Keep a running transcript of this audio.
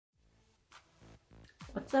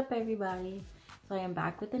What's up, everybody? So I am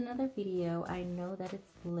back with another video. I know that it's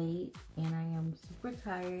late and I am super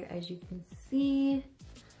tired, as you can see.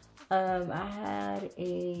 I had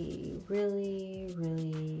a really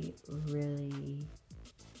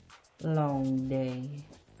long day.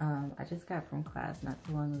 I just got from class not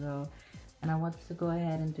too long ago, and I wanted to go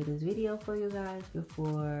ahead and do this video for you guys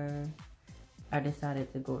before I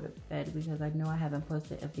decided to go to bed, because I know I haven't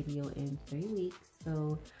posted a video in 3 weeks.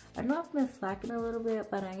 So I know I've been slacking a little bit,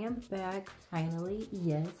 but I am back finally.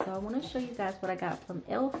 Yes, so I want to show you guys what I got from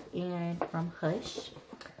Elf and from Hush.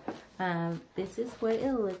 This is what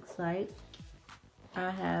it looks like.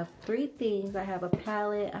 I have 3 things. I have a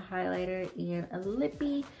palette, a highlighter, and a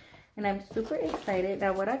lippy, and I'm super excited.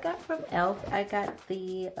 Now, what I got from Elf, I got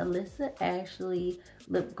the Alissa Ashley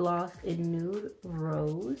lip gloss in Nude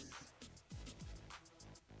Rose.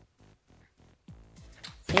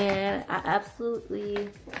 And I absolutely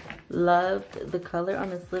loved the color on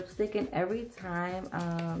this lipstick, and every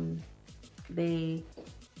time they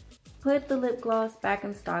put the lip gloss back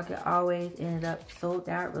in stock, it always ended up sold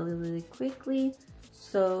out really quickly.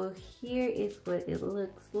 So here is what it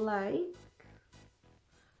looks like.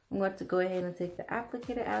 I'm going to go ahead and take the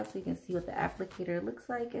applicator out so you can see what the applicator looks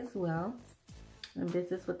like as well. And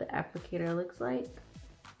this is what the applicator looks like.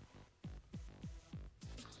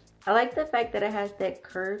 I like the fact that it has that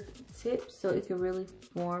curved tip so it can really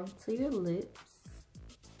form to your lips.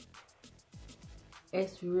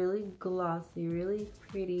 It's really glossy, really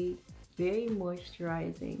pretty, very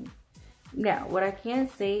moisturizing. Now, what I can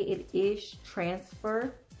say, it is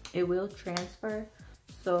transfer. It will transfer.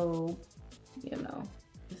 So, you know,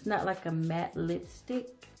 it's not like a matte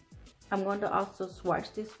lipstick. I'm going to also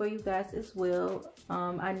swatch this for you guys as well.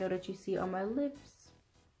 I know that you see it on my lips,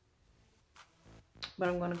 but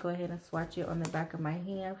I'm going to go ahead and swatch it on the back of my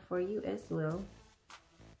hand for you as well.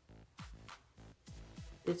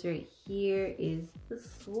 This right here is the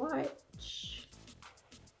swatch.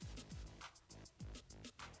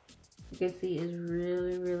 You can see it's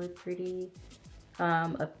really pretty.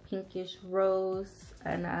 A pinkish rose,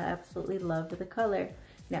 and I absolutely love the color.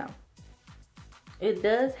 Now, it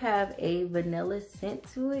does have a vanilla scent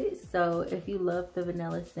to it, so if you love the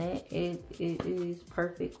vanilla scent, it is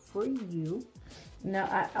perfect for you. Now,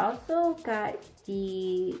 I also got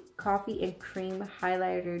the Coffee and Cream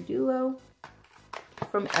Highlighter Duo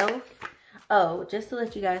from Elf. Oh, just to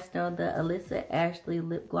let you guys know, the Alissa Ashley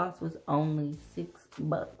lip gloss was only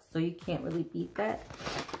 $6, so you can't really beat that.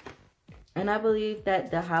 And I believe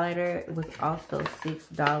that the highlighter was also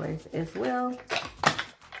 $6 as well.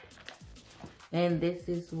 And this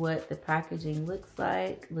is what the packaging looks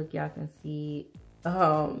like. Look, y'all can see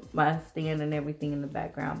my stand and everything in the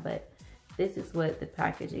background, but this is what the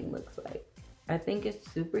packaging looks like. I think it's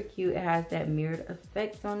super cute. It has that mirrored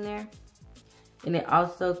effect on there. And it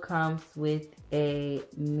also comes with a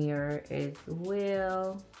mirror as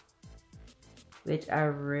well, which I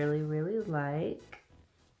really like.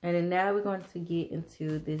 And then now we're going to get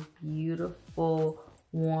into this beautiful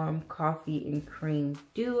warm coffee and cream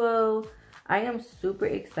duo. I am super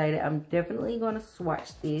excited. I'm definitely going to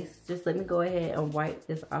swatch this. Just let me go ahead and wipe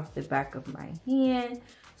this off the back of my hand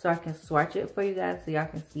so I can swatch it for you guys, so y'all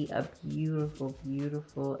can see a beautiful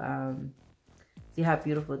see how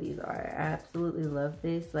beautiful these are. I absolutely love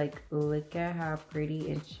this. Like, look at how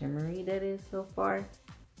pretty and shimmery that is so far.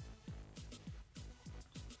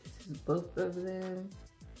 This is both of them.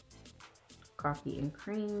 Coffee and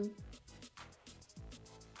cream.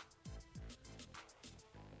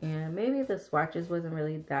 And maybe the swatches wasn't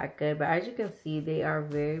really that good, but as you can see, they are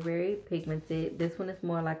very pigmented. This one is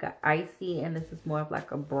more like an icy, and this is more of like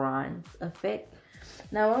a bronze effect.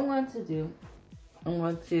 Now, what I'm going to do, I'm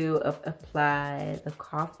going to apply the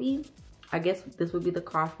coffee. I guess this would be the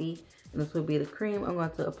coffee, and this would be the cream. I'm going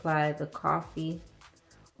to apply the coffee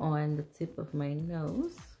on the tip of my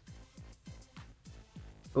nose.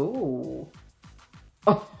 Ooh.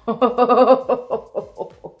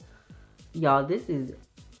 Y'all, this is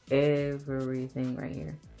everything right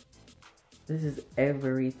here. This is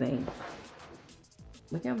everything.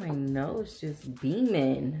 Look at my nose just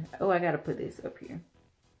beaming. Oh, I gotta put this up here.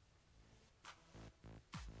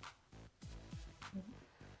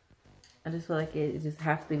 I just feel like it just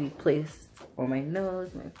has to be placed on my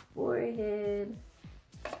nose, my forehead.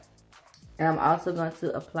 And I'm also going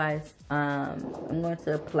to apply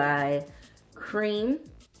cream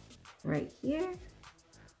right here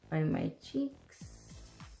on my cheeks.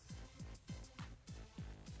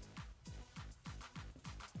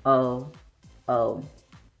 Oh, Elf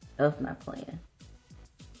not playing.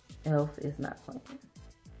 Elf is not playing.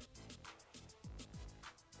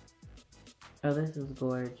 Oh, this is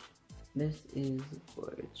gorgeous. This is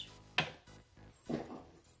gorgeous.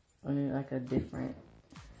 I need like a different,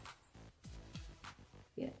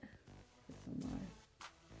 yeah.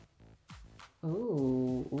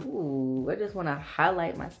 Ooh, ooh. I just want to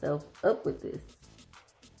highlight myself up with this.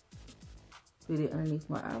 Put it underneath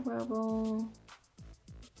my eyebrow bone.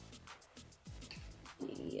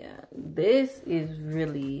 Yeah, this is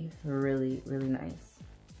really, really, really nice.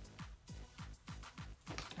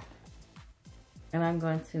 And I'm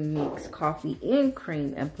going to mix coffee and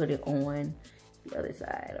cream and put it on the other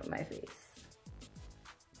side of my face.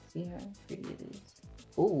 See how pretty it is?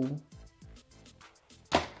 Ooh.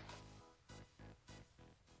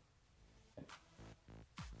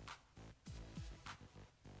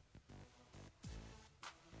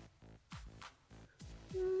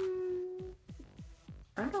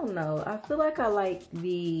 I don't know. I feel like I like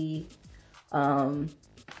the, I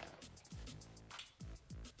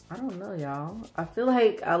don't know, y'all. I feel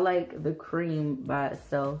like I like the cream by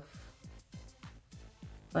itself.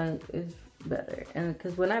 Like, it's better. And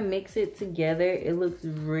because when I mix it together, it looks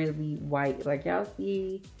really white. Like, y'all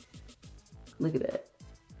see? Look at that.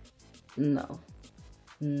 No.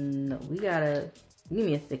 No, we gotta, give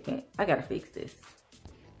me a second. I gotta fix this.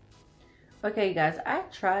 Okay, guys, I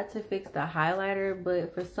tried to fix the highlighter,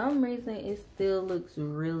 but for some reason, it still looks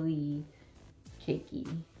really cakey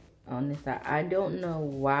on this side. I don't know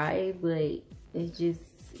why, but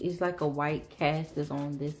it's like a white cast is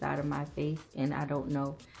on this side of my face, and I don't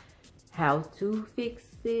know how to fix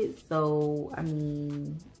it. So, I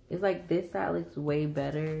mean, it's like this side looks way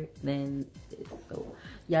better than this. So,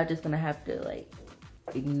 y'all just gonna have to, like,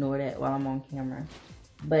 ignore that while I'm on camera.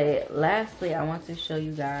 But lastly, I want to show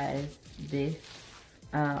you guys this.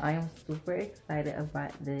 I am super excited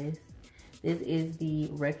about this. This is the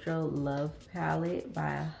Retro Love Palette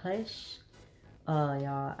by Hush.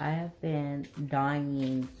 Y'all, I have been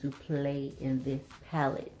dying to play in this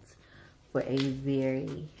palette for a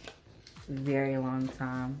very, very long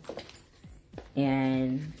time.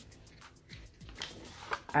 And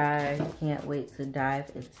I can't wait to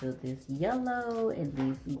dive into this yellow and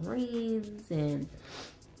these greens, and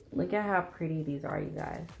look at how pretty these are, you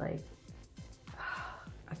guys. Like,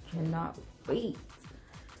 I cannot wait.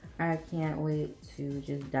 I can't wait to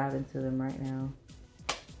just dive into them right now.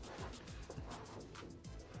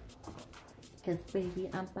 Cause baby,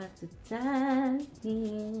 I'm about to dive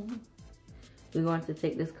in. We're going to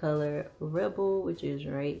take this color Rebel, which is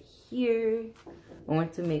right here. I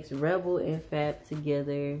want to mix Rebel and Fab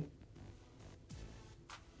together.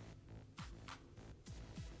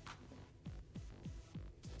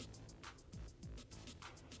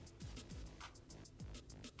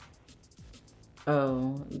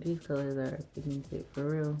 Oh, these colors are pigmented for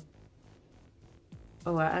real.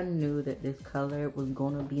 Oh, I knew that this color was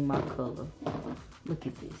gonna be my color. Look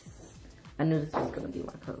at this. I knew this was gonna be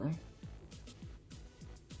my color.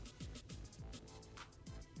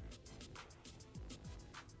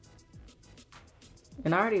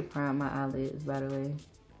 And I already primed my eyelids, by the way.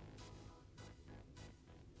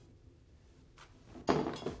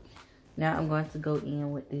 Now I'm going to go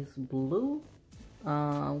in with this blue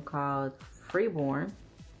called Freeborn.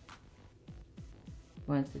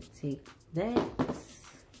 I'm going to take that.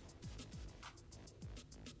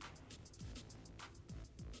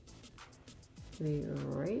 Put it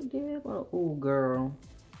right there. Oh, girl.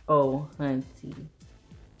 Oh, hunty.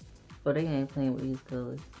 Oh, they ain't playing with these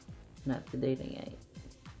colors. Not today, they ain't.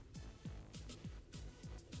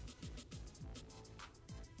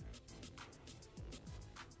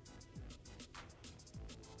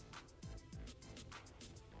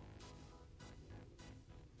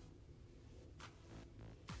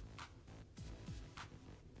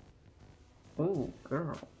 Oh,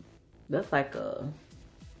 girl. That's like a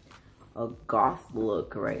goth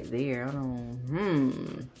look right there. I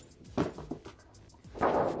don't,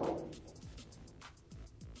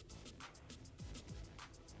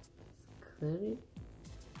 Could it?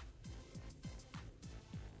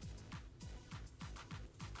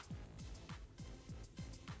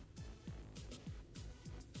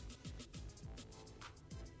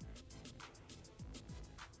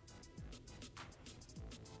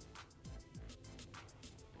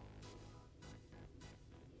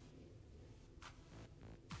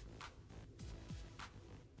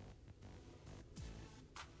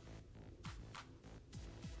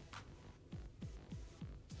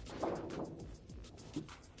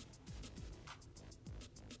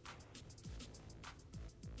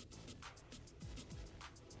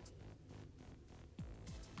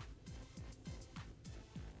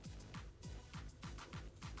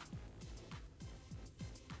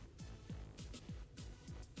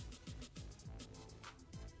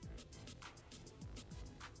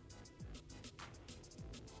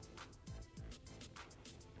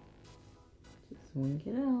 swing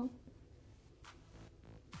it out.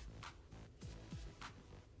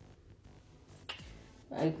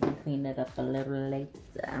 I can clean that up a little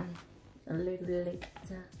later. A little later.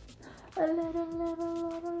 A little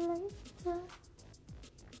later.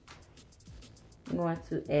 I'm going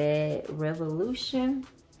to add Revolution,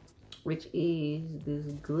 which is this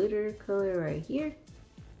glitter color right here.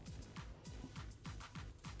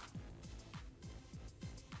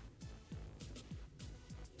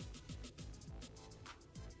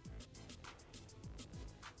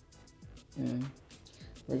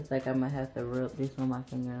 Looks like I might have to rub this on my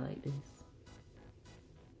finger like this.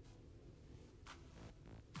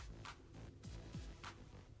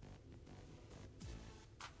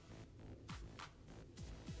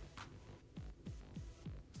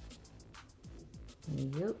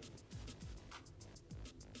 Yep.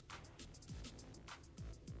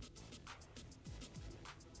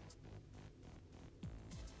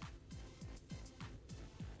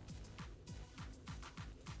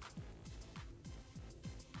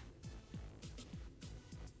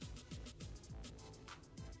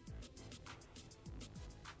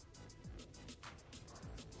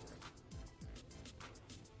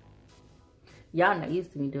 Y'all not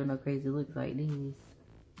used to me doing no crazy looks like these.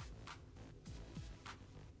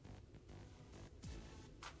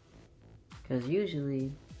 Because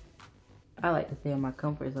usually, I like to stay in my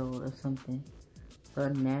comfort zone or something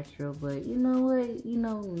unnatural. But you know what? You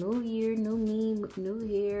know, new year, new me, new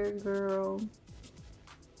hair, girl.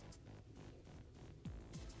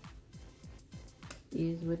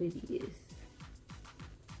 Is what it is.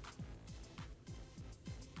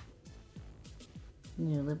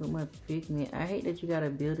 Yeah, a little bit more pigment. I hate that you gotta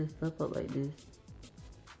build this stuff up like this.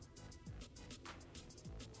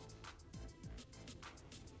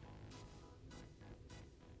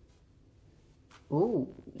 Ooh.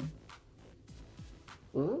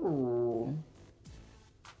 Ooh.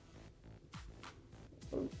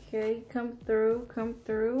 Okay, come through, come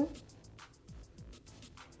through.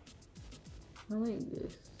 I like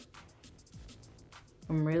this.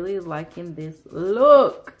 I'm really liking this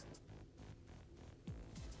look.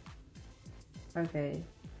 Okay,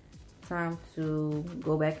 time to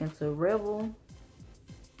go back into Rebel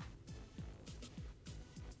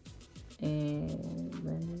and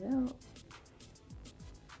blend it out.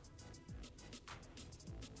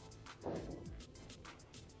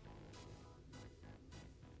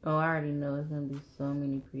 Oh, I already know it's gonna be so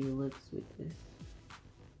many pretty looks with this.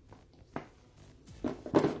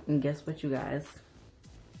 And guess what, you guys?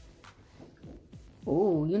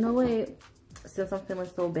 Oh, you know what? Since I'm feeling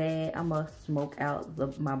so bad, I'm gonna smoke out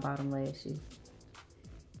my bottom lashes.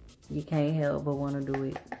 You can't help but want to do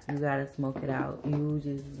it. You gotta smoke it out. You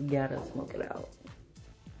just gotta smoke it out.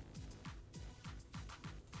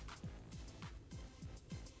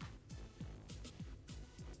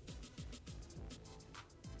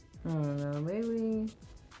 I don't know, maybe.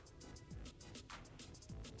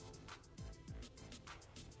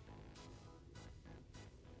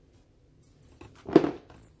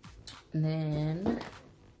 And then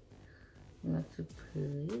I'm going to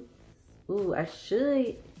put, ooh,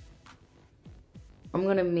 I'm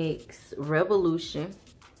gonna mix Revolution,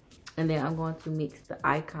 and then I'm going to mix the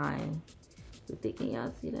Icon with it. Can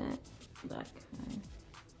y'all see that? The Icon.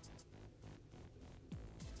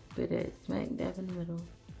 Put that smack dab in the middle.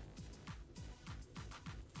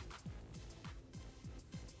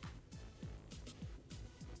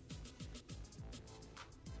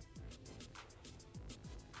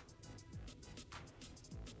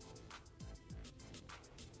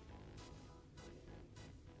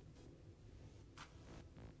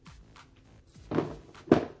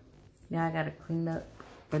 Now I gotta clean up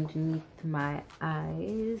underneath my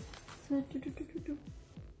eyes. I'm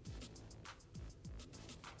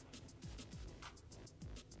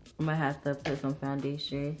gonna have to put some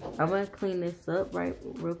foundation. I'm gonna clean this up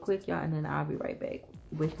real quick, y'all, and then I'll be right back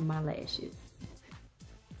with my lashes.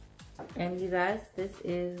 And you guys, this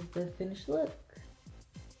is the finished look.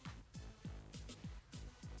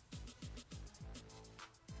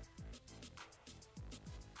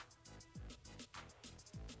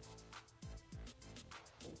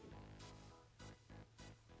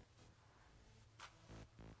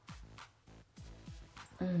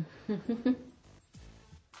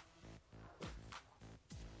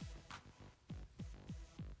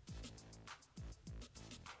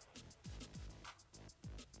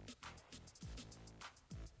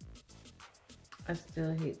 I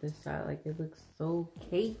still hate this side. Like, it looks so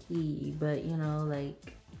cakey, but you know,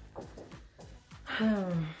 like, I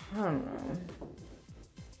don't know.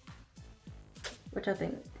 What y'all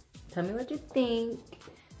think? Tell me what you think.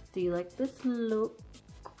 Do you like this look?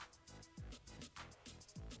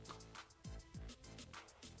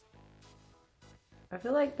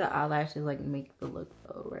 feel like the eyelashes like make the look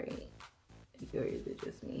though, right? Or is it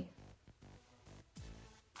just me?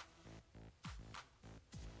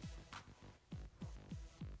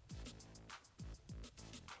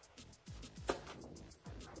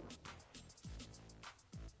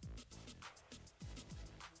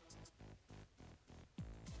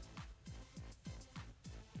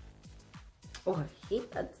 Oh, I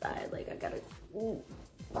hate that side. Like I gotta. Ooh.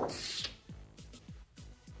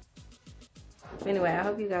 Anyway, I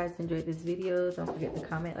hope you guys enjoyed this video. Don't forget to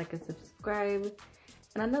comment, like, and subscribe.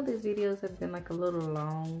 And I know these videos have been like a little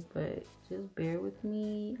long, but just bear with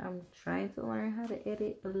me. I'm trying to learn how to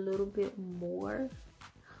edit a little bit more.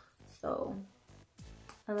 So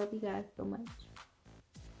I love you guys so much.